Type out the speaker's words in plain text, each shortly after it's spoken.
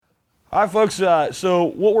All right, folks. So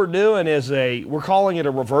what we're doing is we're calling it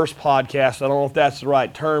a reverse podcast. I don't know if that's the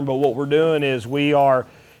right term, but what we're doing is we are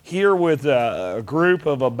here with a group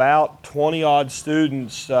of about 20-odd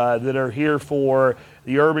students that are here for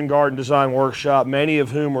the Urban Garden Design Workshop, many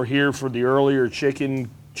of whom were here for the earlier chicken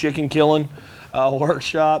killing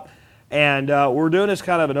workshop. And we're doing this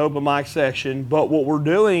kind of an open mic session, but what we're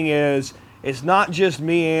doing is it's not just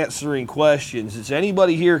me answering questions. It's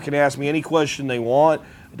anybody here can ask me any question they want.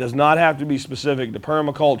 It does not have to be specific to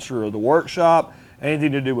permaculture or the workshop,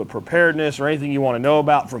 anything to do with preparedness or anything you want to know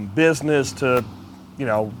about, from business to,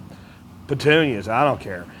 petunias. I don't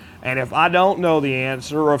care. And if I don't know the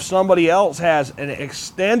answer, or if somebody else has an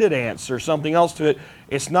extended answer, something else to it,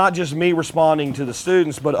 it's not just me responding to the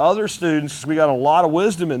students, but other students, 'cause we got a lot of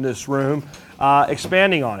wisdom in this room,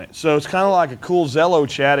 expanding on it. So it's kind of like a cool Zello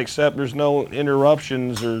chat, except there's no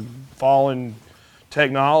interruptions or fallen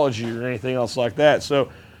technology or anything else like that. So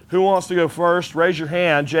who wants to go first? Raise your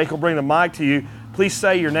hand. Jake will bring the mic to you. Please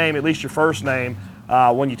say your name, at least your first name,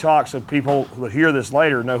 when you talk, so people who hear this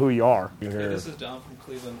later know who you are. Hey, this is Don from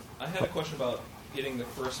Cleveland. I had a question about getting my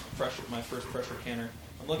first pressure canner.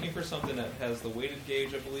 I'm looking for something that has the weighted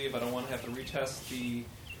gauge, I believe. I don't want to have to retest the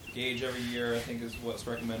gauge every year, I think is what's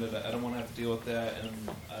recommended. I don't want to have to deal with that. And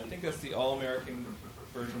I think that's the All-American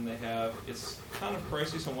version they have. It's kind of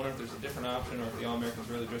pricey, so I wonder if there's a different option or if the All-American is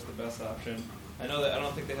really just the best option. I know that I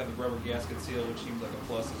don't think they have the rubber gasket seal, which seems like a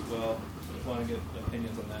plus as well. I just want to get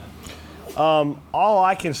opinions on that. All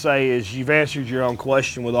I can say is you've answered your own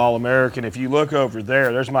question with All-American. If you look over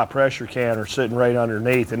there's my pressure canner sitting right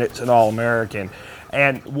underneath, and it's an All-American.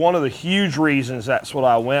 And one of the huge reasons that's what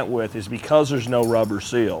I went with is because there's no rubber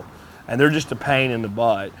seal, and they're just a pain in the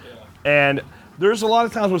butt. Yeah. And there's a lot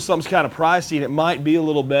of times when something's kind of pricey and it might be a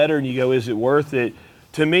little better, and you go, is it worth it?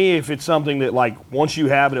 To me, if it's something that, like, once you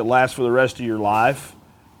have it, it lasts for the rest of your life,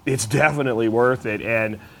 it's definitely worth it.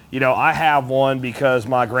 And I have one because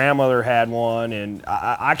my grandmother had one, and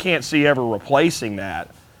I can't see ever replacing that.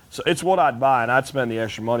 So it's what I'd buy, and I'd spend the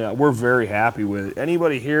extra money on. We're very happy with it.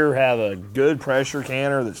 Anybody here have a good pressure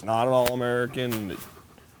canner that's not an All-American, that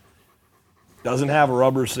doesn't have a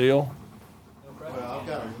rubber seal? Well,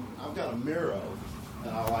 I've got a Miro,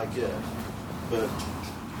 and I like it, but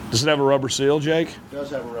does it have a rubber seal, Jake? It does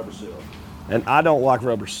have a rubber seal. And I don't like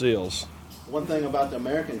rubber seals. One thing about the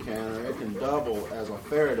American canner, it can double as a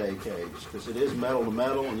Faraday cage because it is metal to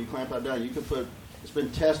metal, and you clamp that down. You can it's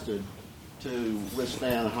been tested to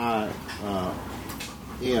withstand high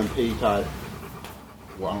EMP type.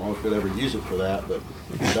 Well, I don't know if we'd ever use it for that, but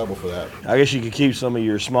it can double for that. I guess you could keep some of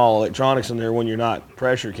your small electronics in there when you're not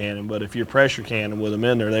pressure canning, but if you're pressure canning with them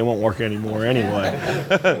in there, they won't work anymore anyway.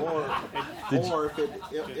 or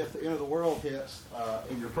if the end of the world hits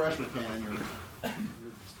in your pressure cannon,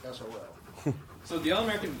 you're SOL. So the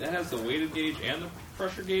All-American, that has the weighted gauge and the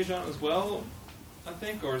pressure gauge on it as well, I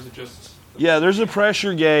think, or is it just... Yeah, there's a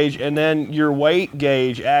pressure gauge, and then your weight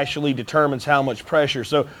gauge actually determines how much pressure.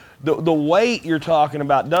 So the weight you're talking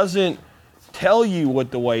about doesn't tell you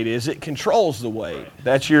what the weight is. It controls the weight.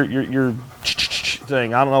 That's your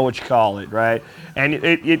thing. I don't know what you call it, right? And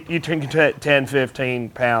you can 10, 15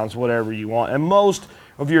 pounds, whatever you want. And most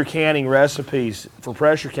of your canning recipes for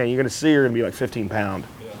pressure canning, you're going to see are going to be like 15-pound,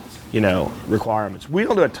 requirements. We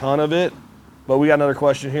don't do a ton of it, but we got another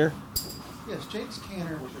question here. Yes, Jake's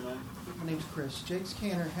canner. My name's Chris. Jake's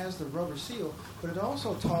canner has the rubber seal, but it's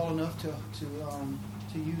also tall enough to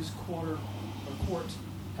use quart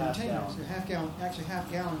containers,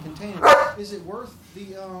 half-gallon containers. Is it worth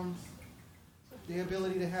the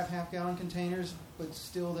ability to have half-gallon containers, but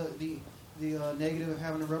still the negative of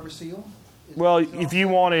having a rubber seal? Well, if you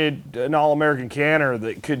wanted an All-American canner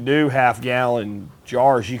that could do half-gallon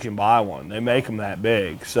jars, you can buy one. They make them that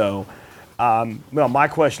big. So, my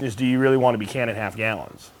question is, do you really want to be canning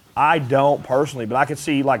half-gallons? I don't personally, but I could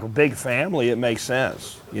see, like, a big family, it makes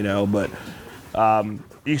sense, but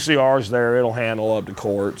you see ours there, it'll handle up to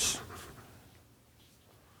quarts.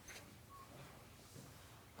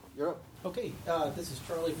 You're up. Okay, this is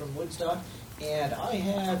Charlie from Woodstock, and I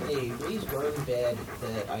have a raised garden bed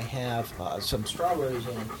that I have some strawberries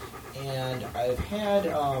in, and I've had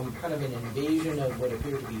kind of an invasion of what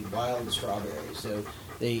appear to be wild strawberries. So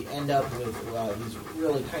they end up with these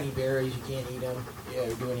really tiny berries. You can't eat them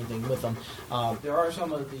or do anything with them. There are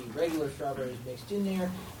some of the regular strawberries mixed in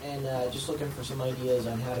there, and just looking for some ideas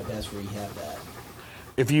on how to best rehab that.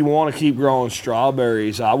 If you want to keep growing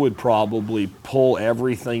strawberries, I would probably pull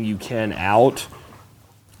everything you can out,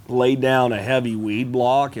 lay down a heavy weed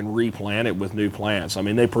block, and replant it with new plants. I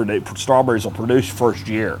mean, strawberries will produce first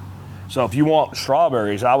year. So if you want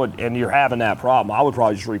strawberries, and you're having that problem, I would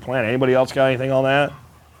probably just replant it. Anybody else got anything on that?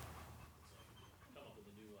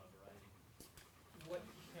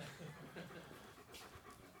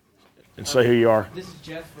 and say who you are. This is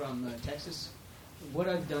Jeff from Texas. What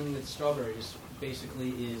I've done with strawberries basically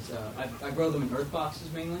is I grow them in earth boxes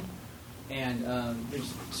mainly, and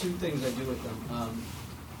there's two things I do with them.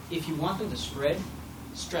 If you want them to spread,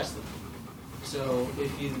 stress them. So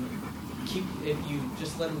if you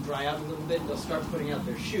just let them dry out a little bit, they'll start putting out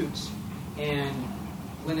their shoots, and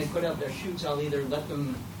when they put out their shoots, I'll either let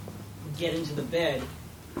them get into the bed,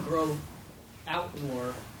 grow out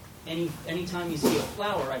more. Anytime you see a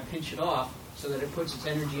flower, I pinch it off so that it puts its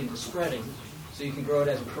energy into spreading, so you can grow it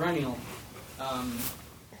as a perennial.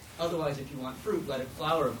 Otherwise, if you want fruit, let it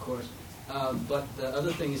flower, of course. But the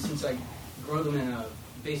other thing is, since I grow them in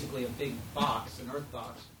basically a big box, an earth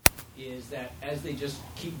box, is that as they just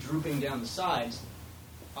keep drooping down the sides,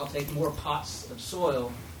 I'll take more pots of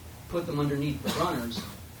soil, put them underneath the runners,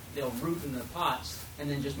 they'll root in the pots, and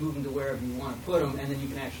then just move them to wherever you want to put them, and then you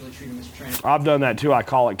can actually treat them as transplant. I've done that too. I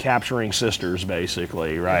call it capturing sisters,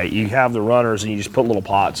 basically, right? You have the runners and you just put little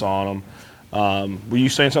pots on them. Were you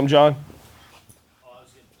saying something, John?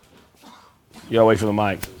 You gotta wait for the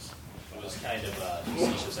mic. It was kind of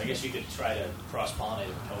facetious. I guess you could try to cross-pollinate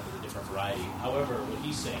and come up with a different variety. However, what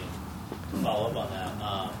he's saying, to follow up on that,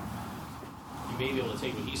 you may be able to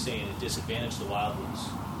take what he's saying and disadvantage the wild ones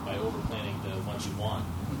by overplanting the ones you want.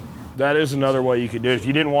 That is another way you could do it. If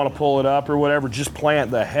you didn't want to pull it up or whatever, just plant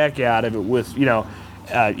the heck out of it with,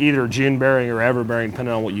 either June-bearing or ever-bearing,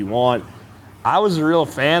 depending on what you want. I was a real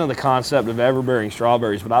fan of the concept of ever-bearing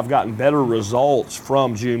strawberries, but I've gotten better results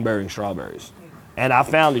from June-bearing strawberries. And I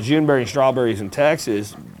found that June-bearing strawberries in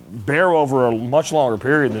Texas bear over a much longer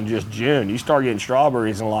period than just June. You start getting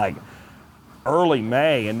strawberries in like early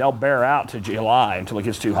May, and they'll bear out to July until it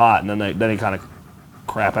gets too hot, and then they kind of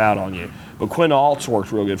crap out on you. But Quinault's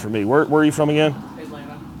works real good for me. Where are you from again?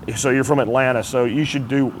 Atlanta. So you're from Atlanta, so you should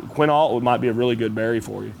do Quinault. Might be a really good berry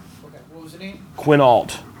for you. Okay, what was the name?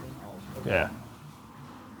 Quinault. Okay. Yeah.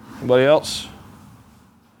 Anybody else?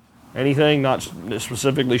 Anything not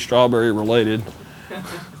specifically strawberry related?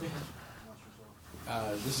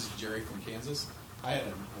 This is Jerry from Kansas. I had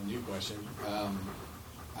a new question.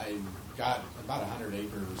 I got about 100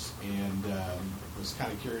 acres and was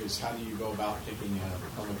kind of curious, how do you go about picking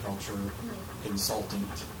a permaculture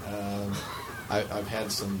consultant? I've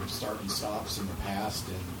had some start and stops in the past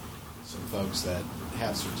and some folks that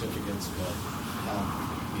have certificates but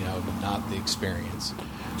have, not the experience.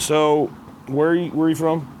 So, where are you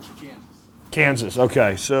from? Kansas.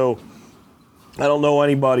 Okay, so I don't know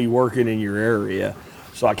anybody working in your area,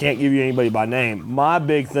 so I can't give you anybody by name. My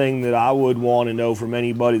big thing that I would want to know from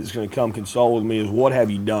anybody that's going to come consult with me is, what have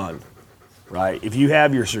you done, right? If you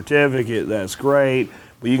have your certificate, that's great,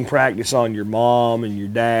 but you can practice on your mom and your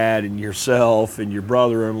dad and yourself and your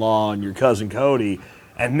brother-in-law and your cousin Cody,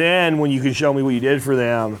 and then when you can show me what you did for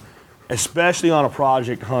them, especially on a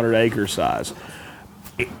project 100 acre size.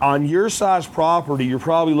 On your size property, you're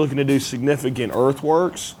probably looking to do significant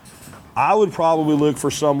earthworks. I would probably look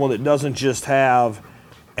for someone that doesn't just have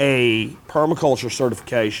a permaculture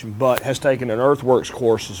certification, but has taken an earthworks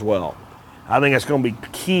course as well. I think that's going to be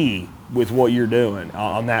key with what you're doing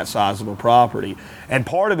on that size of a property. And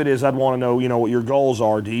part of it is I'd want to know, what your goals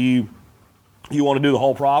are. Do you want to do the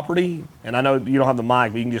whole property? And I know you don't have the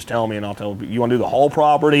mic, but you can just tell me and I'll tell you. You want to do the whole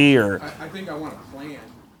property, or? I think I want to plan.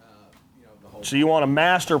 So you want a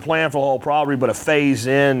master plan for the whole property, but a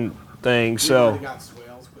phase-in thing. We've already got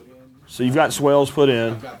swales put in. So you've got swales put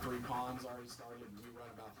in. I've got 3 ponds already started. We run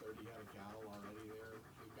about 30 head of cattle already there.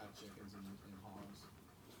 We've got chickens and hogs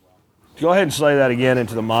as well. Go ahead and say that again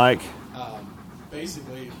into the mic.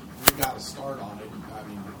 Basically, we got a start on it. I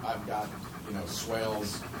mean, I've got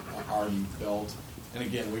swales already built, and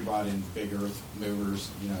again, we brought in big earth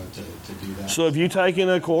movers, to do that. So have you taken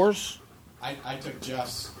a course? I took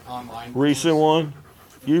Jeff's online recent course.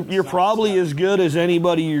 One. You're probably as good as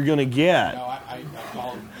anybody you're going to get. I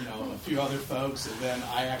called a few other folks, and then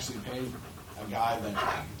I actually paid a guy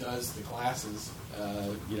that does the classes,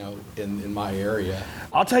 in my area.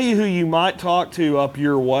 I'll tell you who you might talk to up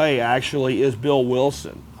your way. Actually, is Bill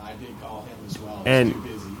Wilson. I did call him as well. And too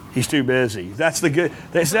busy. He's too busy. That's the good.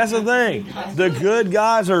 That's the thing. The good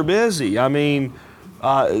guys are busy. I mean.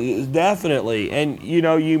 Definitely. And,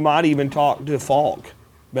 you might even talk to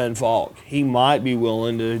Ben Falk. He might be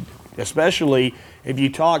willing to, especially if you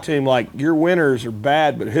talk to him like, your winters are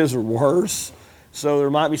bad, but his are worse. So there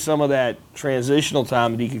might be some of that transitional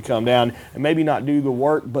time that he could come down and maybe not do the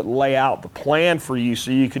work, but lay out the plan for you so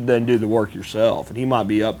you could then do the work yourself. And he might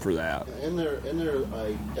be up for that. Isn't there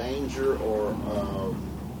a danger or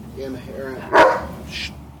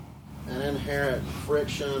an inherent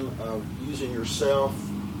friction of using yourself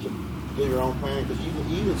to do your own planning? Because you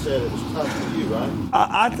even said it was tough for you, right?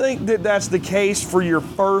 I think that that's the case for your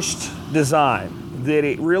first design, that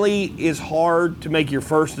it really is hard to make your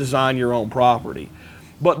first design your own property.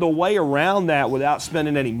 But the way around that without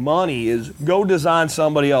spending any money is go design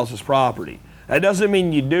somebody else's property. That doesn't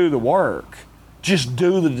mean you do the work. Just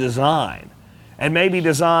do the design. And maybe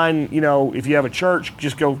design, if you have a church,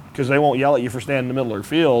 just go, because they won't yell at you for standing in the middle of their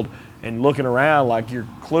field and looking around like you're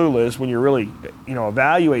clueless when you're really,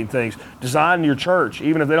 evaluating things. Design your church,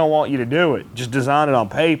 even if they don't want you to do it. Just design it on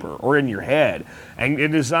paper or in your head. And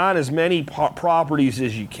design as many properties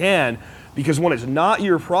as you can, because when it's not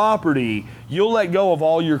your property, you'll let go of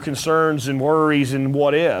all your concerns and worries and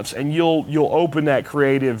what ifs, and you'll open that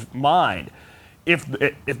creative mind. If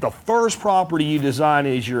the first property you design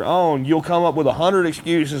is your own, you'll come up with 100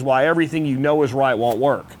 excuses why everything you know is right won't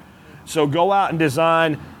work. So go out and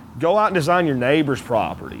design your neighbor's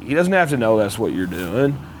property. He doesn't have to know that's what you're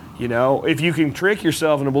doing. If you can trick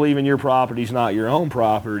yourself into believing your property's not your own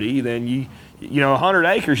property, then 100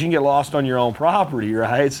 acres, you can get lost on your own property,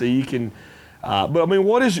 right? So you can, but I mean,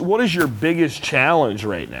 what is your biggest challenge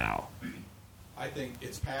right now? I think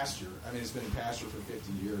it's pasture. I mean, it's been pasture for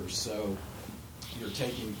 50 years, so you're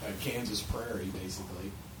taking a Kansas prairie,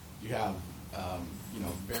 basically. You have,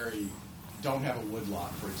 don't have a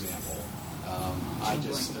woodlot, for example.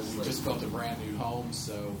 We just built a brand new home,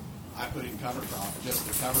 so I put in cover crop just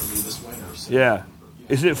to cover me this winter. So, yeah.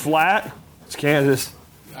 Is it flat? It's Kansas.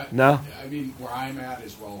 No? I mean, where I'm at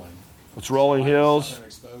is rolling. It's rolling hills. Southern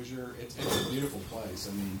exposure. It's a beautiful place.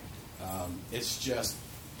 I mean, it's just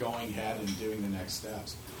going ahead and doing the next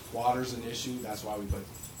steps. Water's an issue. That's why we put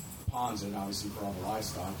ponds in, obviously, for all the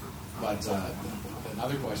livestock. But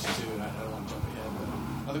another question, too, and I don't want to jump ahead,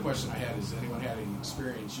 but another question I had is, anyone had any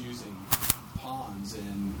experience using ponds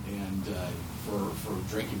and for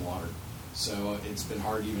drinking water? So it's been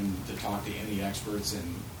hard even to talk to any experts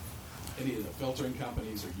in any of the filtering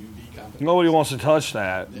companies or UV companies. Nobody wants to touch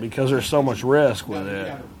that because there's so much risk with it.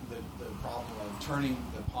 You have the problem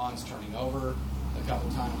of the ponds turning over a couple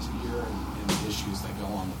times a year and the issues that go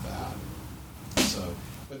on with that. So,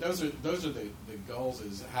 but those are the goals.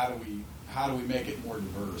 Is how do we make it more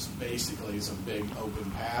diverse? Basically, it's a big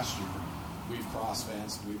open pasture. We've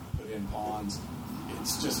cross-fenced. We've put in ponds.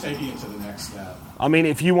 It's just taking it to the next step. I mean,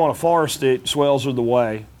 if you want to forest it, swales are the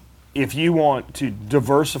way. If you want to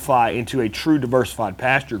diversify into a true diversified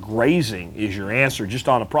pasture, grazing is your answer. Just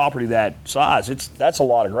on a property that size, that's a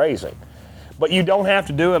lot of grazing. But you don't have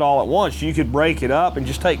to do it all at once. You could break it up and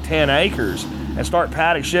just take 10 acres and start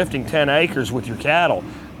paddock shifting 10 acres with your cattle.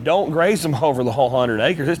 Don't graze them over the whole 100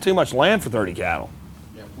 acres. It's too much land for 30 cattle.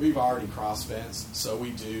 Yeah, we've already cross-fenced, so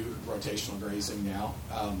we do rotational grazing now.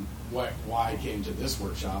 Why I came to this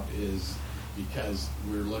workshop is because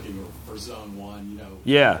we're looking for zone 1,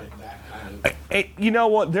 Yeah. that kind of... Hey, you know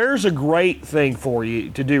what? There's a great thing for you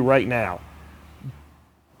to do right now.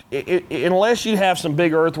 Unless you have some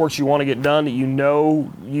big earthworks you want to get done, that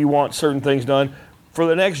you want certain things done, for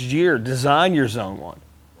the next year, design your zone 1.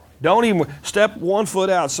 Don't even step 1 foot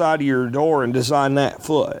outside of your door and design that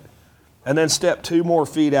foot. And then step 2 more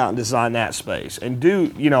feet out and design that space. And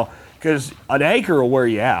because an acre will wear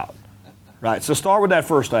you out. Right, so start with that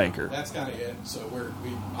first acre. That's kind of it. So we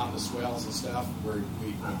on the swales and stuff. We're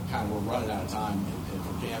running out of time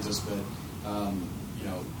from Kansas, but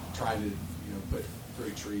trying to put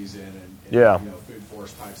fruit trees in and food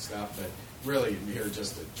forest type stuff. But really, I'm here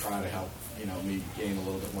just to try to help me gain a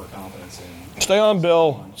little bit more confidence in. Stay on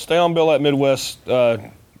Bill at Midwest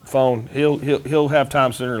phone. He'll have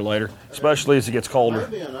time sooner or later, especially as it gets colder.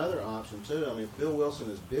 Maybe another option too. I mean, if Bill Wilson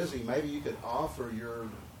is busy, maybe you could offer your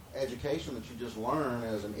education that you just learned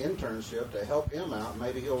as an internship to help him out.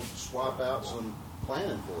 Maybe he'll swap out some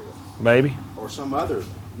planning for you. Maybe. Or some other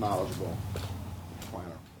knowledgeable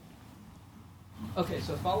planner. Okay,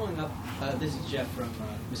 so following up, this is Jeff from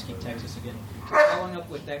Mesquite, Texas again. So following up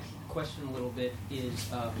with that question a little bit is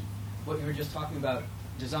what you were just talking about,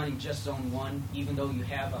 designing just zone 1, even though you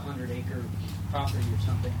have a 100-acre property or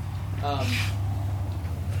something.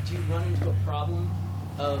 Do you run into a problem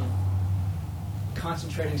of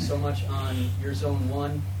concentrating so much on your zone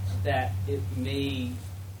 1 that it may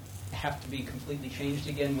have to be completely changed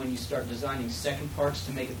again when you start designing second parts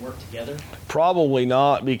to make it work together? Probably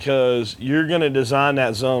not, because you're going to design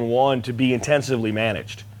that zone 1 to be intensively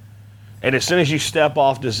managed. And as soon as you step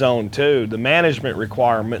off to zone 2, the management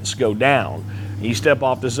requirements go down. You step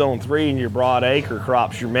off to zone 3 and your broad acre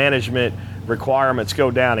crops, your management requirements go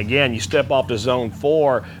down again. You step off to zone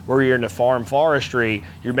 4 where you're in the farm forestry,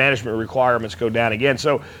 your management requirements go down again.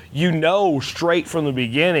 So straight from the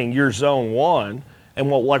beginning, you're zone 1. And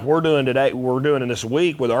what like we're doing today, we're doing in this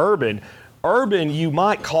week with urban. Urban, you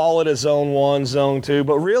might call it a zone 1, zone 2,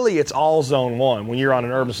 but really it's all zone 1 when you're on an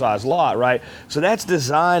urban-sized lot, right? So that's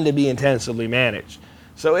designed to be intensively managed.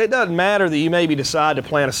 So it doesn't matter that you maybe decide to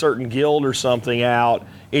plant a certain guild or something out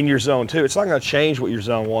in your zone 2. It's not going to change what your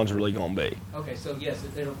zone 1's really going to be. Okay, so yes,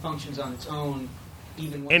 it functions on its own.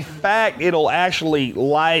 Even in fact, it'll actually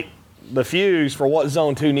light the fuse for what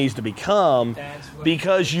zone 2 needs to become,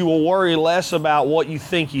 because you will worry less about what you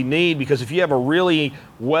think you need, because if you have a really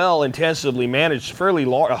well intensively managed, fairly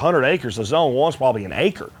large, 100 acres, the zone 1's probably an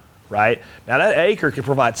acre, right? Now that acre can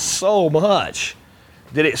provide so much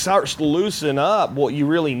that it starts to loosen up what you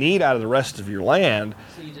really need out of the rest of your land.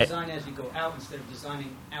 So you design as you go out instead of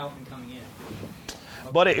designing out and coming in.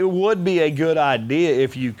 But it would be a good idea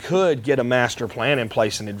if you could get a master plan in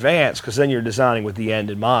place in advance, because then you're designing with the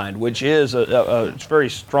end in mind, which is a very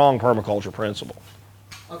strong permaculture principle.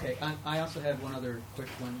 Okay, I also have one other quick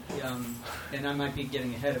one, and I might be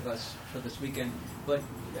getting ahead of us for this weekend, but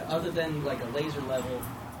other than like a laser level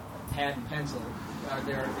pad and pencil, is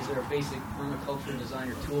there a basic permaculture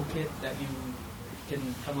designer toolkit that you can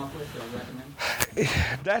come up with or recommend?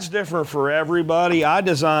 That's different for everybody. I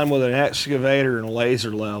design with an excavator and a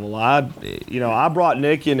laser level. I brought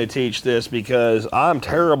Nick in to teach this because I'm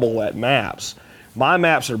terrible at maps. My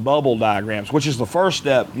maps are bubble diagrams, which is the first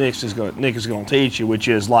step Nick is going to teach you, which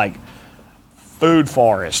is like food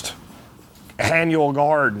forest, annual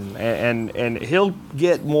garden, and he'll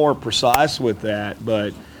get more precise with that,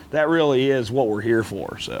 but that really is what we're here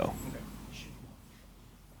for. So.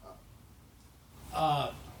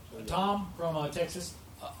 Tom from Texas,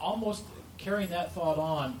 almost carrying that thought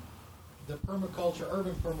on, the permaculture,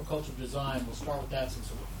 urban permaculture design, we'll start with that since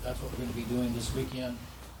that's what we're going to be doing this weekend.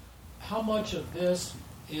 How much of this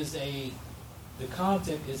is the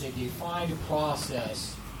concept is a defined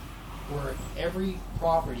process where every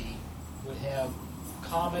property would have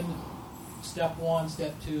common step 1,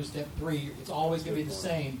 step 2, step 3, it's always going to be the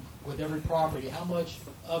same with every property. How much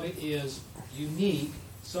of it is unique?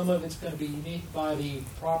 Some of it's going to be unique by the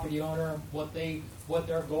property owner, what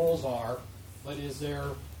their goals are. But is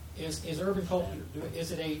urban culture,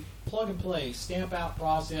 is it a plug and play, stamp out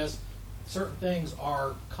process? Certain things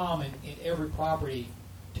are common in every property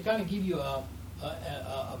to kind of give you a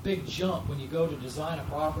big jump when you go to design a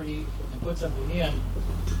property and put something in.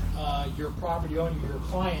 Your property owner, your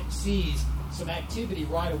client sees some activity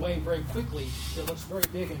right away very quickly that looks very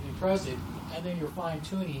big and impressive, and then you're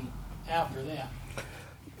fine-tuning after that.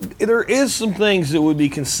 There is some things that would be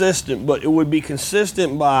consistent, but it would be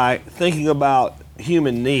consistent by thinking about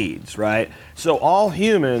human needs, right? So all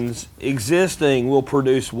humans existing will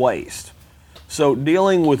produce waste. So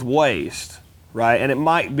dealing with waste, right? And it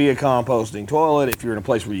might be a composting toilet if you're in a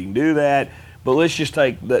place where you can do that, but let's just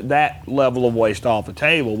take that level of waste off the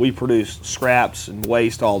table. We produce scraps and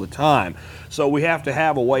waste all the time. So we have to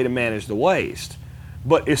have a way to manage the waste.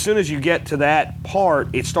 But as soon as you get to that part,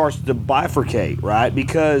 it starts to bifurcate, right?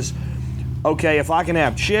 Because, okay, if I can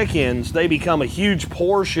have chickens, they become a huge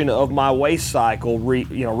portion of my waste cycle,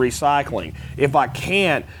 recycling. If I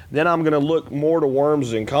can't, then I'm going to look more to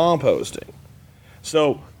worms and composting.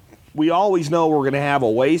 So we always know we're going to have a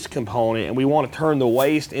waste component, and we want to turn the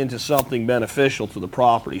waste into something beneficial to the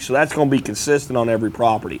property. So that's going to be consistent on every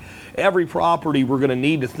property. Every property, we're going to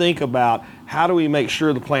need to think about how do we make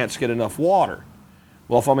sure the plants get enough water.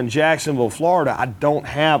 Well, if I'm in Jacksonville, Florida, I don't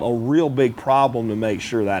have a real big problem to make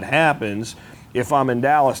sure that happens. If I'm in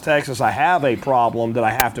Dallas, Texas, I have a problem that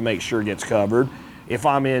I have to make sure gets covered. If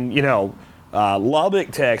I'm in,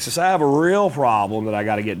 Lubbock, Texas, I have a real problem that I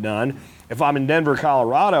got to get done. If I'm in Denver,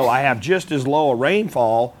 Colorado, I have just as low a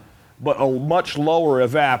rainfall, but a much lower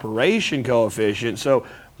evaporation coefficient. So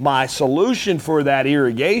my solution for that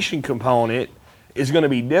irrigation component is going to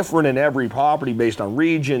be different in every property based on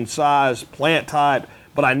region, size, plant type,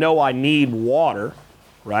 but I know I need water,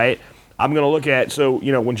 right? I'm going to look at,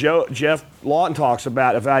 when Jeff Lawton talks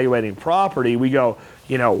about evaluating property, we go,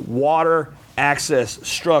 water, access,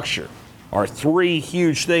 structure are 3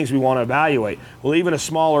 huge things we want to evaluate. Well, even a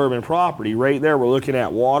small urban property, right there, we're looking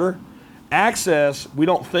at water. Access, we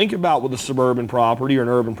don't think about with a suburban property or an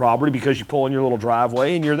urban property because you pull in your little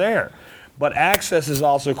driveway and you're there. But access is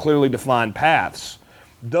also clearly defined paths.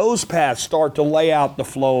 Those paths start to lay out the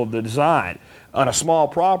flow of the design. On a small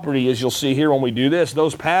property, as you'll see here when we do this,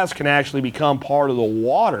 those paths can actually become part of the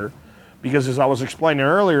water because, as I was explaining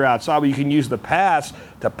earlier outside, you can use the paths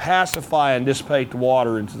to pacify and dissipate the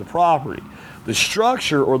water into the property. The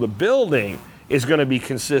structure or the building is going to be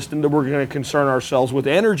consistent, that we're going to concern ourselves with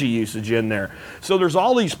energy usage in there. So there's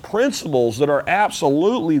all these principles that are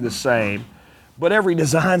absolutely the same, but every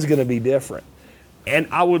design is going to be different. And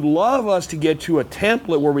I would love us to get to a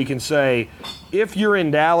template where we can say, if you're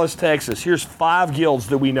in Dallas, Texas, here's 5 guilds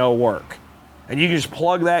that we know work. And you can just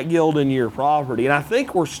plug that guild into your property. And I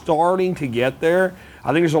think we're starting to get there.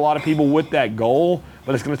 I think there's a lot of people with that goal,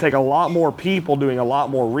 but it's going to take a lot more people doing a lot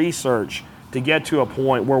more research to get to a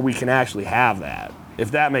point where we can actually have that,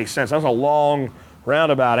 if that makes sense. That's a long,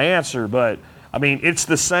 roundabout answer, but, I mean, it's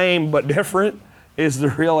the same but different is the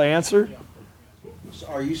real answer. So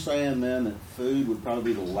are you saying then that food would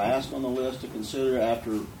probably be the last on the list to consider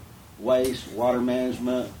after waste, water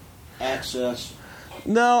management, access?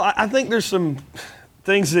 No, I think there's some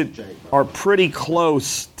things that are pretty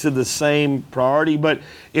close to the same priority, but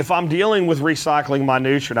if I'm dealing with recycling my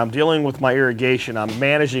nutrient, I'm dealing with my irrigation, I'm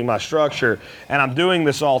managing my structure, and I'm doing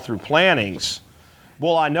this all through plantings,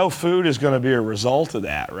 well, I know food is going to be a result of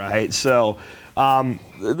that, right? So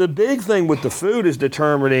the big thing with the food is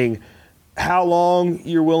determining how long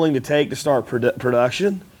you're willing to take to start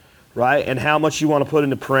production, right? And how much you want to put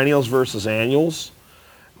into perennials versus annuals,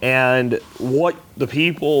 and what the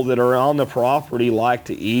people that are on the property like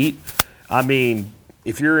to eat. I mean,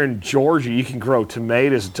 if you're in Georgia, you can grow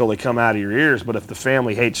tomatoes until they come out of your ears, but if the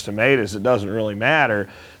family hates tomatoes, it doesn't really matter.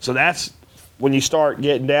 So that's when you start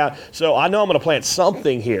getting down. So I know I'm going to plant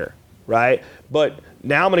something here, right? But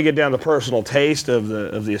now I'm going to get down to the personal taste of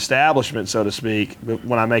the establishment, so to speak,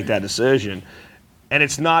 when I make that decision. And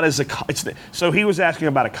it's not as so he was asking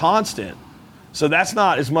about a constant. So that's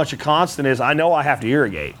not as much a constant as I know I have to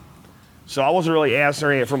irrigate. So I wasn't really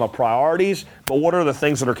answering it from a priorities, but what are the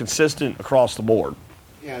things that are consistent across the board?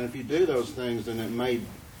 Yeah, and if you do those things, then it may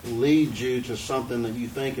lead you to something that you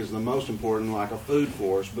think is the most important, like a food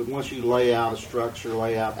forest. But once you lay out a structure,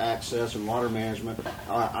 lay out access and water management,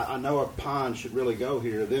 I know a pond should really go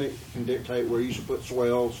here. Then it can dictate where you should put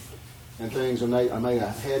swales and things, and I made a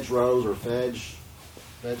hedgerows or veggies.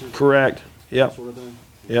 Correct. Yep. That sort of thing.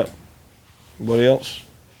 Yep. Anybody else?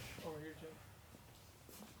 Over here, Jay.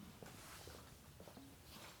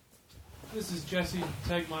 This is Jesse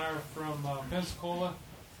Tegmeyer from Pensacola.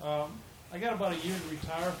 I got about a year to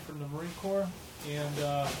retire from the Marine Corps,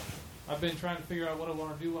 and I've been trying to figure out what I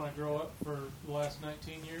want to do when I grow up for the last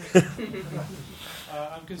 19 years.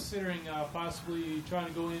 I'm considering possibly trying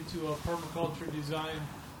to go into a permaculture design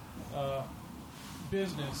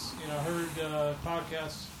business. You know, I heard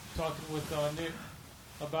podcasts talking with Nick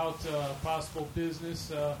about possible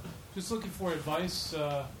business. Just looking for advice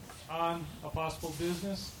on a possible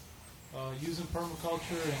business, using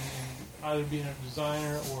permaculture and either being a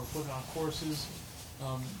designer or putting on courses.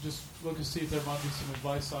 Just looking to see if there might be some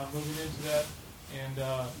advice on moving into that.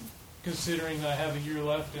 And considering I have a year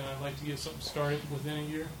left and I'd like to get something started within a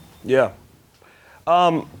year. Yeah.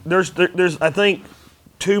 There's I think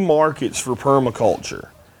 2 markets for permaculture.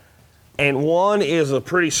 And one is a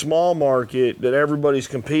pretty small market that everybody's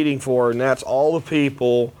competing for, and that's all the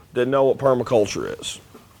people that know what permaculture is.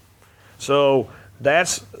 So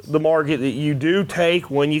that's the market that you do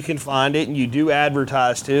take when you can find it, and you do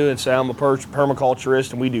advertise to and say, I'm a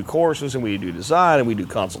permaculturist, and we do courses, and we do design, and we do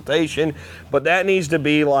consultation. But that needs to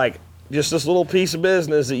be like just this little piece of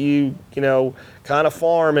business that you kind of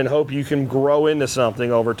farm and hope you can grow into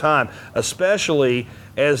something over time, especially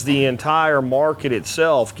as the entire market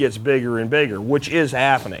itself gets bigger and bigger, which is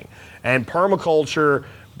happening. And permaculture,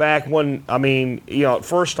 back when, it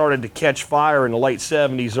first started to catch fire in the late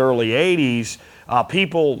 70s, early 80s,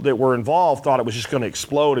 people that were involved thought it was just going to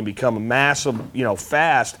explode and become a massive,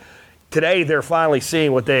 fast. Today, they're finally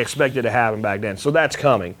seeing what they expected to happen back then. So that's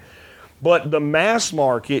coming. But the mass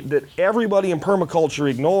market that everybody in permaculture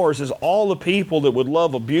ignores is all the people that would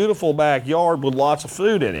love a beautiful backyard with lots of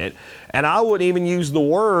food in it. And I wouldn't even use the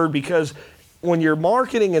word, because when you're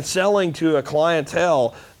marketing and selling to a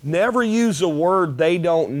clientele, never use a word they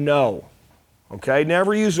don't know. Okay?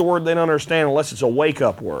 Never use a word they don't understand unless it's a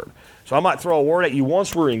wake-up word. So I might throw a word at you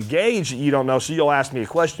once we're engaged that you don't know, so you'll ask me a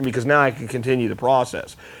question because now I can continue the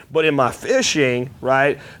process. But in my fishing,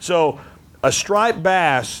 right, so a striped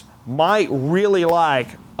bass might really like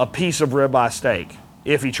a piece of ribeye steak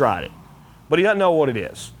if he tried it, but he doesn't know what it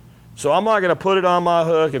is. So I'm not going to put it on my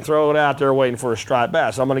hook and throw it out there waiting for a striped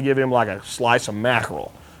bass. I'm going to give him like a slice of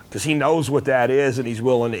mackerel because he knows what that is and he's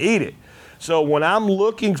willing to eat it. So when I'm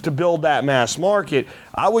looking to build that mass market,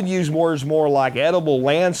 I would use words more like edible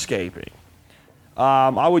landscaping.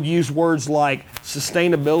 I would use words like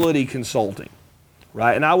sustainability consulting.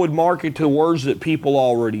 Right? And I would market to words that people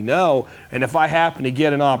already know. And if I happen to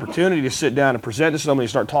get an opportunity to sit down and present to somebody and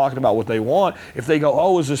start talking about what they want, if they go,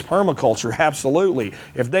 oh, is this permaculture? Absolutely.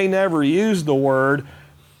 If they never use the word,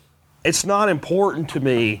 it's not important to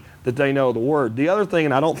me that they know the word. The other thing,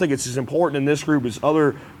 and I don't think it's as important in this group as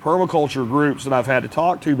other permaculture groups that I've had to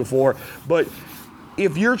talk to before, but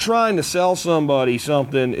if you're trying to sell somebody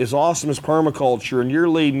something as awesome as permaculture and you're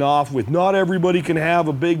leading off with not everybody can have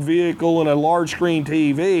a big vehicle and a large screen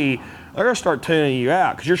TV, they're going to start tuning you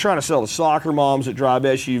out because you're trying to sell to soccer moms that drive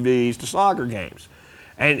SUVs to soccer games.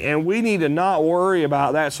 And we need to not worry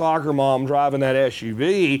about that soccer mom driving that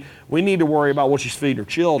SUV. We need to worry about what she's feeding her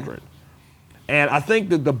children. And I think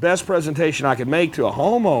that the best presentation I could make to a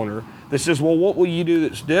homeowner that says, well, what will you do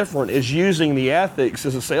that's different, is using the ethics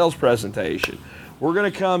as a sales presentation. We're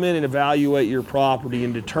going to come in and evaluate your property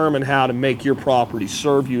and determine how to make your property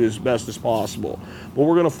serve you as best as possible. But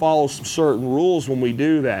we're going to follow some certain rules when we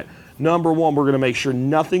do that. Number one, we're going to make sure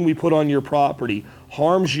nothing we put on your property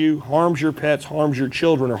harms you, harms your pets, harms your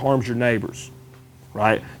children, or harms your neighbors,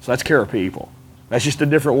 right? So that's care of people. That's just a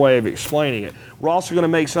different way of explaining it. We're also going to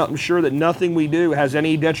make something sure that nothing we do has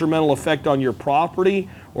any detrimental effect on your property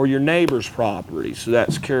or your neighbor's property. So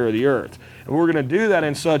that's care of the earth. And we're going to do that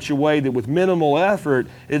in such a way that with minimal effort,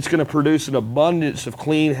 it's going to produce an abundance of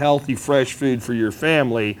clean, healthy, fresh food for your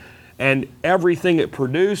family. And everything it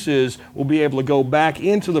produces will be able to go back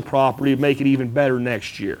into the property and make it even better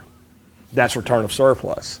next year. That's return of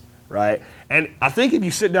surplus, right? And I think if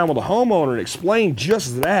you sit down with a homeowner and explain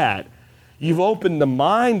just that, you've opened the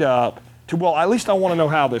mind up to, well, at least I want to know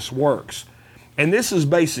how this works. And this is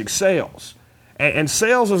basic sales. And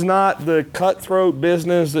sales is not the cutthroat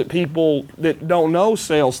business that people that don't know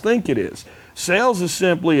sales think it is. Sales is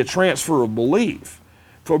simply a transfer of belief.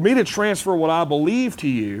 For me to transfer what I believe to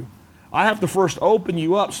you, I have to first open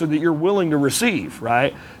you up so that you're willing to receive,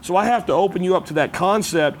 right? So I have to open you up to that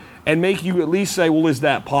concept and make you at least say, well, is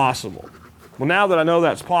that possible? Well, now that I know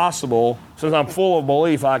that's possible, since I'm full of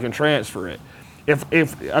belief, I can transfer it. If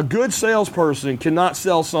a good salesperson cannot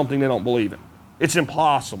sell something they don't believe in, it's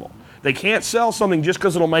impossible. They can't sell something just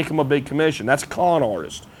because it'll make them a big commission. That's a con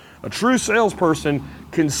artist. A true salesperson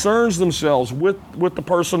concerns themselves with the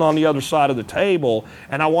person on the other side of the table,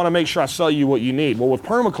 and I want to make sure I sell you what you need. Well, with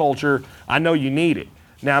permaculture, I know you need it.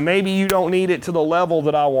 Now, maybe you don't need it to the level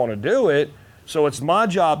that I want to do it, so it's my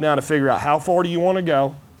job now to figure out how far do you want to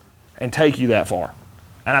go and take you that far.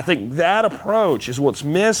 And I think that approach is what's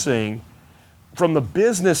missing from the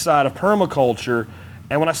business side of permaculture.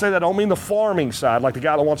 And when I say that, I don't mean the farming side, like the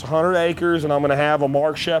guy that wants 100 acres and I'm going to have a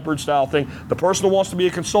Mark Shepard style thing. The person who wants to be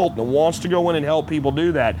a consultant and wants to go in and help people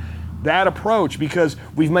do that. That approach, because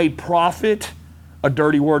we've made profit a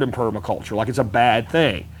dirty word in permaculture, like it's a bad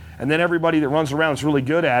thing. And then everybody that runs around is really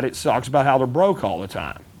good at it talks about how they're broke all the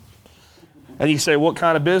time. And you say, what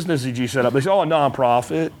kind of business did you set up? They say, oh, a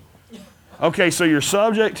nonprofit. Okay, so you're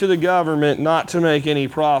subject to the government not to make any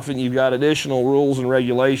profit. You've got additional rules and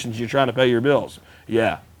regulations. You're trying to pay your bills.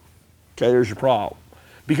 Yeah. Okay, there's your problem.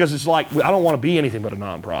 Because it's like, I don't want to be anything but a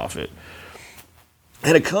nonprofit.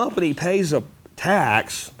 And a company pays a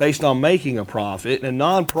tax based on making a profit, and a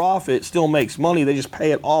nonprofit still makes money. They just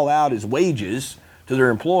pay it all out as wages to their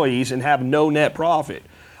employees and have no net profit.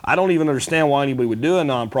 I don't even understand why anybody would do a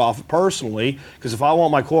nonprofit personally, because if I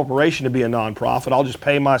want my corporation to be a nonprofit, I'll just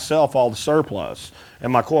pay myself all the surplus,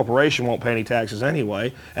 and my corporation won't pay any taxes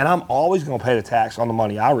anyway, and I'm always going to pay the tax on the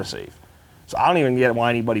money I receive. So I don't even get why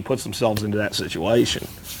anybody puts themselves into that situation.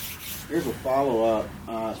 Here's a follow-up.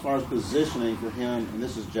 As far as positioning for him, and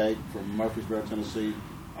this is Jake from Murfreesboro, Tennessee,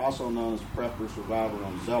 also known as Prepper Survivor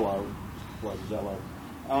on Zello.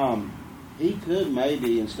 He could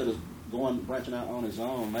maybe, instead of branching out on his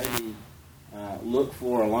own, maybe look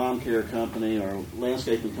for a lawn care company or a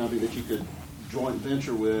landscaping company that you could joint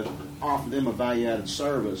venture with, offer them a value-added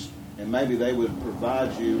service, and maybe they would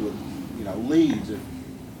provide you with, leads,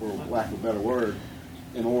 for lack of a better word,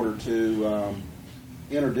 in order to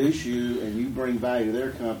introduce you, and you bring value to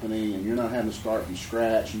their company, and you're not having to start from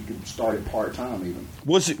scratch. You could start it part-time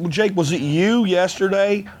even. Jake, was it you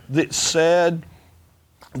yesterday that said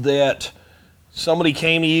that somebody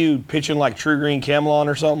came to you pitching like True Green Camelon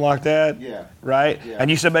or something like that? Yeah. Right? Yeah. And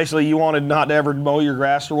you said basically you wanted not to ever mow your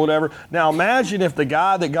grass or whatever. Now imagine if the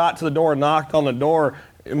guy that got to the door and knocked on the door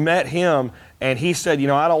met him and he said,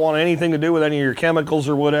 I don't want anything to do with any of your chemicals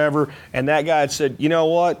or whatever. And that guy had said, you know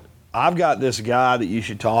what? I've got this guy that you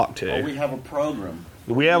should talk to. Well, we have a program.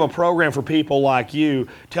 We have a program for people like you.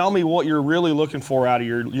 Tell me what you're really looking for out of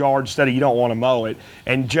your yard instead of you don't want to mow it.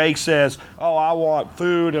 And Jake says, oh, I want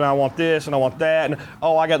food and I want this and I want that. And,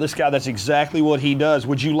 oh, I got this guy. That's exactly what he does.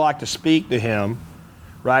 Would you like to speak to him?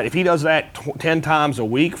 Right? If he does that 10 times a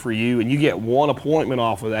week for you and you get one appointment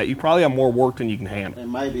off of that, you probably have more work than you can handle.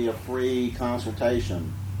 And maybe a free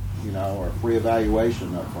consultation or a free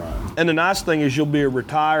evaluation up front. And the nice thing is you'll be a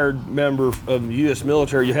retired member of the U.S.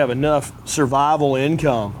 military. You have enough survival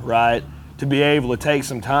income, right, to be able to take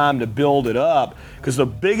some time to build it up. Because the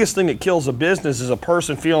biggest thing that kills a business is a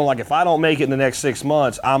person feeling like if I don't make it in the next 6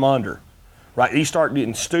 months, I'm under. Right? You start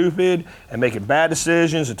getting stupid and making bad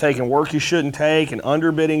decisions and taking work you shouldn't take and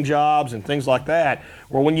underbidding jobs and things like that.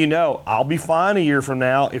 Where when you know, I'll be fine a year from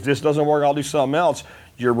now. If this doesn't work, I'll do something else.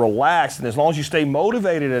 You're relaxed. And as long as you stay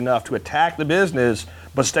motivated enough to attack the business,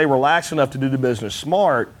 but stay relaxed enough to do the business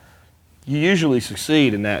smart, you usually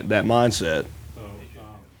succeed in that mindset. So,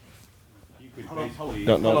 you could basically...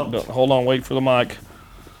 Hold on, wait for the mic.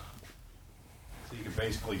 So you could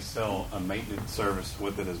basically sell a maintenance service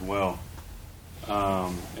with it as well.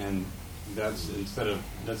 And that's instead of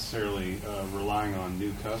necessarily relying on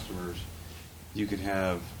new customers, you could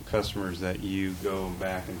have customers that you go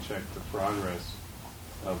back and check the progress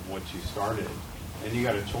of what you started. And you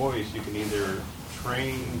got a choice. You can either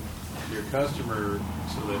train your customer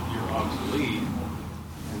so that you're obsolete,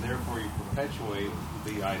 and therefore you perpetuate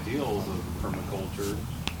the ideals of permaculture,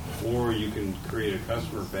 or you can create a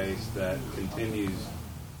customer base that continues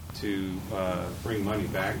to bring money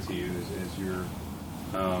back to you as you're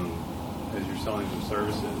selling them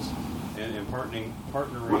services, and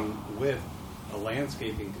partnering with a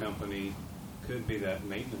landscaping company could be that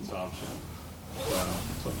maintenance option. So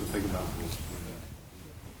something to think about.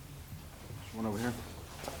 One over here.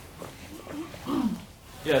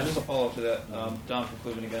 Yeah, just a follow-up to that. Don from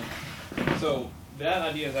Cleveland again. So that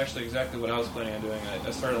idea is actually exactly what I was planning on doing.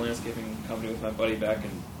 I started a landscaping company with my buddy back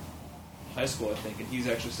in high school, I think, and he's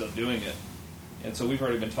actually still doing it. And so we've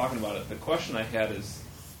already been talking about it. The question I had is,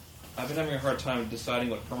 I've been having a hard time deciding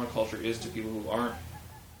what permaculture is to people who aren't,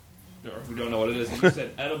 or who don't know what it is. And you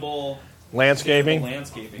said edible landscaping.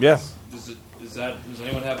 Yeah. Does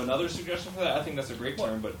anyone have another suggestion for that? I think that's a great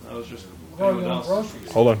term, but I was just... Growing your own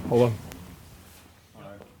groceries. Hold on.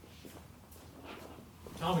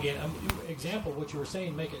 Tom, again, example, what you were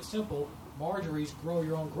saying, make it simple. Marjorie's grow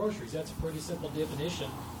your own groceries. That's a pretty simple definition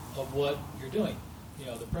of what you're doing.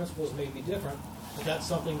 The principles may be different, but that's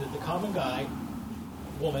something that the common guy,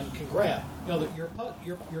 woman, can grab.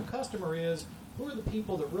 Your customer is, who are the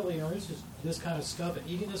people that really are interested in this kind of stuff and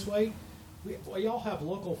eating this way? We all have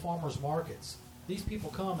local farmers markets. These people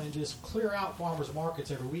come and just clear out farmers markets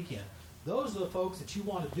every weekend. Those are the folks that you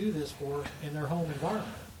want to do this for in their home environment.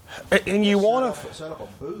 And you want to set up a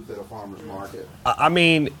booth at a farmer's market. I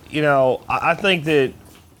mean, I think that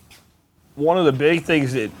one of the big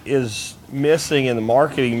things that is missing in the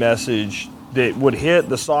marketing message that would hit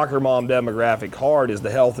the soccer mom demographic hard is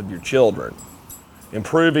the health of your children.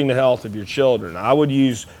 Improving the health of your children. I would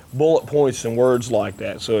use bullet points and words like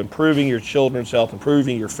that. So improving your children's health,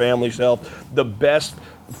 improving your family's health, the best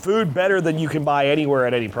food better than you can buy anywhere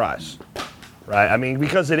at any price. Right? I mean,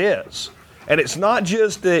 because it is. And it's not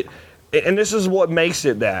just that, and this is what makes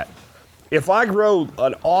it that. If I grow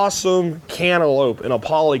an awesome cantaloupe in a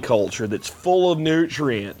polyculture that's full of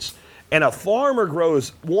nutrients, and a farmer grows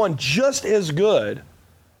one just as good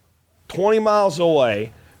 20 miles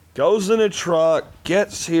away, goes in a truck,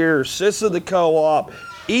 gets here, sits at the co-op,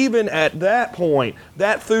 even at that point,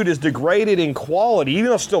 that food is degraded in quality. Even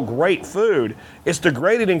though it's still great food, it's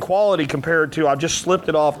degraded in quality compared to I've just slipped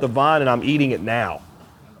it off the vine and I'm eating it now.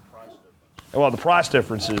 Well, the price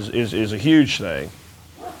difference is a huge thing.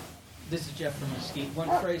 This is Jeff from Mesquite. One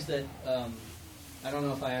phrase that, I don't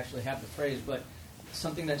know if I actually have the phrase, but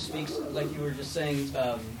something that speaks, like you were just saying,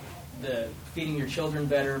 the feeding your children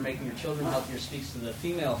better, making your children healthier speaks to the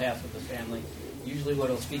female half of the family. Usually what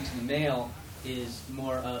will speak to the male is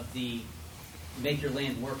more of the make your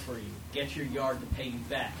land work for you, get your yard to pay you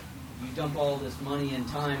back. You dump all this money and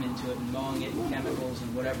time into it and mowing it and chemicals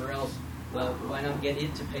and whatever else. Well, why not get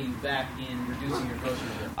it to pay you back in reducing your grocery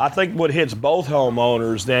bill? I think what hits both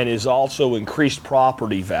homeowners then is also increased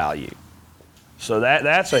property value. So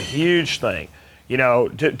that's a huge thing.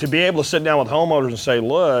 To be able to sit down with homeowners and say,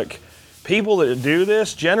 look, people that do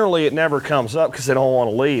this, generally it never comes up because they don't want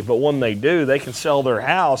to leave. But when they do, they can sell their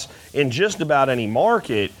house in just about any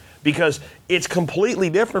market because it's completely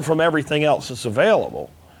different from everything else that's available.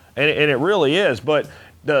 And it really is. But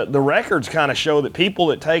the records kind of show that people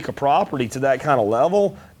that take a property to that kind of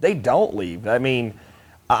level, they don't leave. I mean,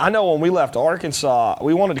 I know when we left Arkansas,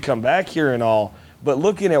 we wanted to come back here and all, but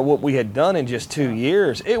looking at what we had done in just 2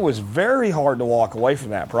 years, it was very hard to walk away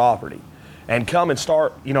from that property and come and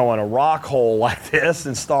start, in a rock hole like this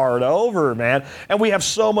and start over, man. And we have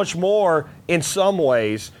so much more in some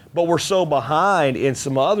ways, but we're so behind in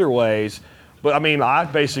some other ways. But I mean, I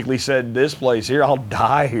basically said this place here, I'll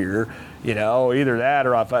die here Either that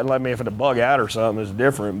or if it a bug out or something is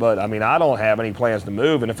different. But I mean, I don't have any plans to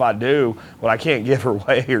move, and if I do, I can't give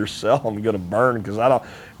away or sell. I'm going to burn because I don't.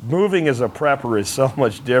 Moving as a prepper is so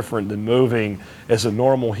much different than moving as a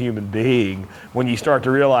normal human being when you start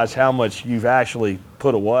to realize how much you've actually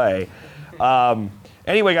put away.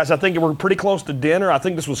 Anyway, guys, I think we're pretty close to dinner. I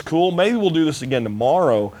think this was cool. Maybe we'll do this again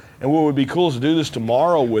tomorrow. And what would be cool is to do this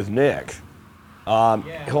tomorrow with Nick.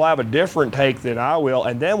 He'll have a different take than I will,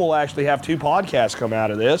 and then we'll actually have 2 podcasts come out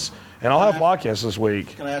of this, and I'll have podcasts this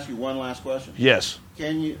week. Can I ask you one last question? Yes.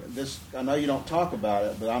 I know you don't talk about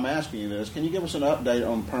it, but I'm asking you this. Can you give us an update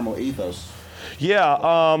on Perma Ethos?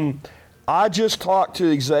 Yeah, I just talked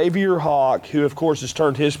to Xavier Hawk, who, of course, has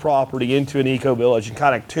turned his property into an eco-village and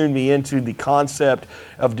kind of tuned me into the concept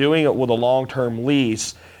of doing it with a long-term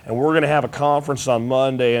lease. And we're going to have a conference on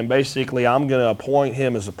Monday, and basically I'm going to appoint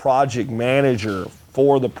him as a project manager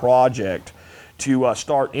for the project to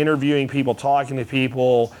start interviewing people, talking to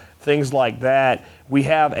people, things like that. We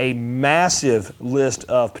have a massive list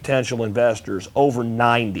of potential investors, over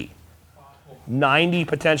 90. 90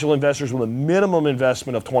 potential investors with a minimum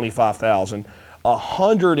investment of $25,000,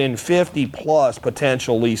 150 plus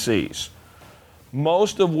potential lessees,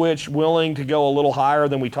 most of which willing to go a little higher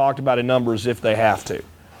than we talked about in numbers if they have to.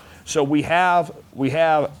 So we have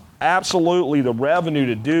absolutely the revenue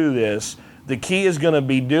to do this. The key is going to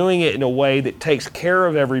be doing it in a way that takes care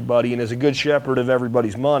of everybody and is a good shepherd of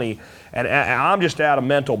everybody's money. And I'm just out of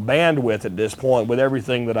mental bandwidth at this point with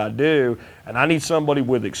everything that I do, and I need somebody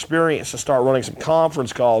with experience to start running some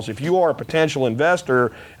conference calls. If you are a potential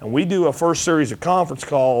investor and we do a first series of conference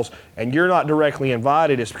calls and you're not directly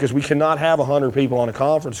invited, it's because we cannot have 100 people on a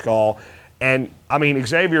conference call. And, I mean,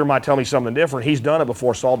 Xavier might tell me something different. He's done it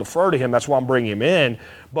before, so I'll defer to him. That's why I'm bringing him in.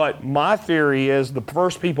 But my theory is the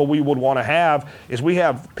first people we would want to have is we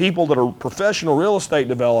have people that are professional real estate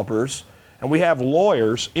developers, and we have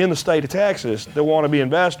lawyers in the state of Texas that want to be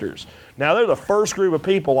investors. Now, they're the first group of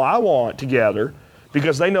people I want together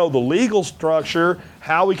because they know the legal structure,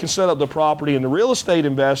 how we can set up the property, and the real estate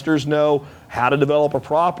investors know how to develop a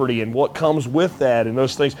property and what comes with that and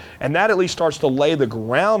those things. And that at least starts to lay the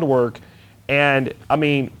groundwork. And, I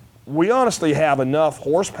mean, we honestly have enough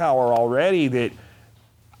horsepower already that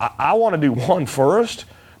I want to do one first,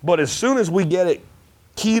 but as soon as we get it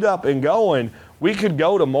keyed up and going, we could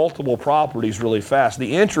go to multiple properties really fast.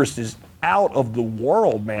 The interest is out of the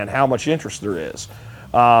world, man, how much interest there is.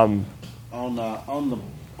 On the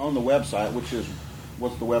website, which is,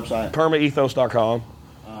 what's the website? permaethos.com.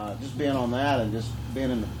 Just being on that and just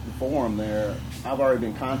being in the forum there, I've already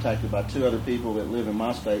been contacted by 2 other people that live in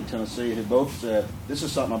my state, Tennessee, who both said, this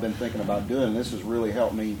is something I've been thinking about doing, and this has really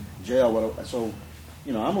helped me gel. So,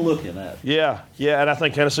 I'm looking at it. Yeah, and I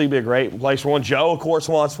think Tennessee would be a great place for one. Joe, of course,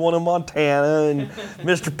 wants one in Montana, and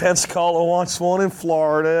Mr. Pensacola wants one in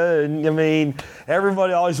Florida, and, I mean,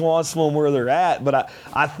 everybody always wants one where they're at. But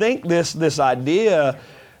I think this idea,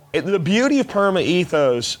 the beauty of Perma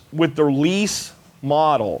Ethos with their lease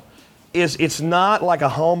model is it's not like a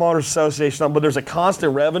homeowners association, but there's a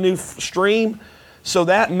constant revenue stream. So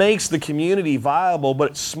that makes the community viable,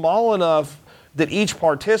 but it's small enough that each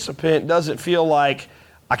participant doesn't feel like,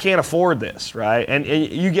 I can't afford this, right? And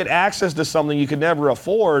you get access to something you could never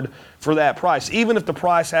afford for that price. Even if the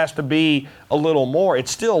price has to be a little more,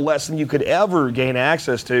 it's still less than you could ever gain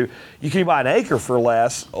access to. You can buy an acre for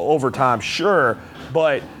less over time, sure,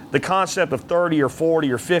 but the concept of 30 or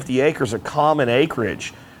 40 or 50 acres of common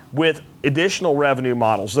acreage with additional revenue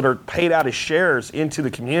models that are paid out as shares into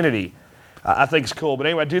the community, I think it's cool. But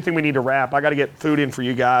anyway, I do think we need to wrap. I got to get food in for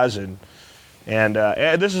you guys, and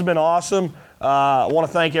this has been awesome. I want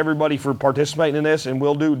to thank everybody for participating in this, and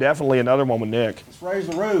we'll do definitely another one with Nick. Let's raise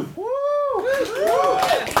the roof. Woo!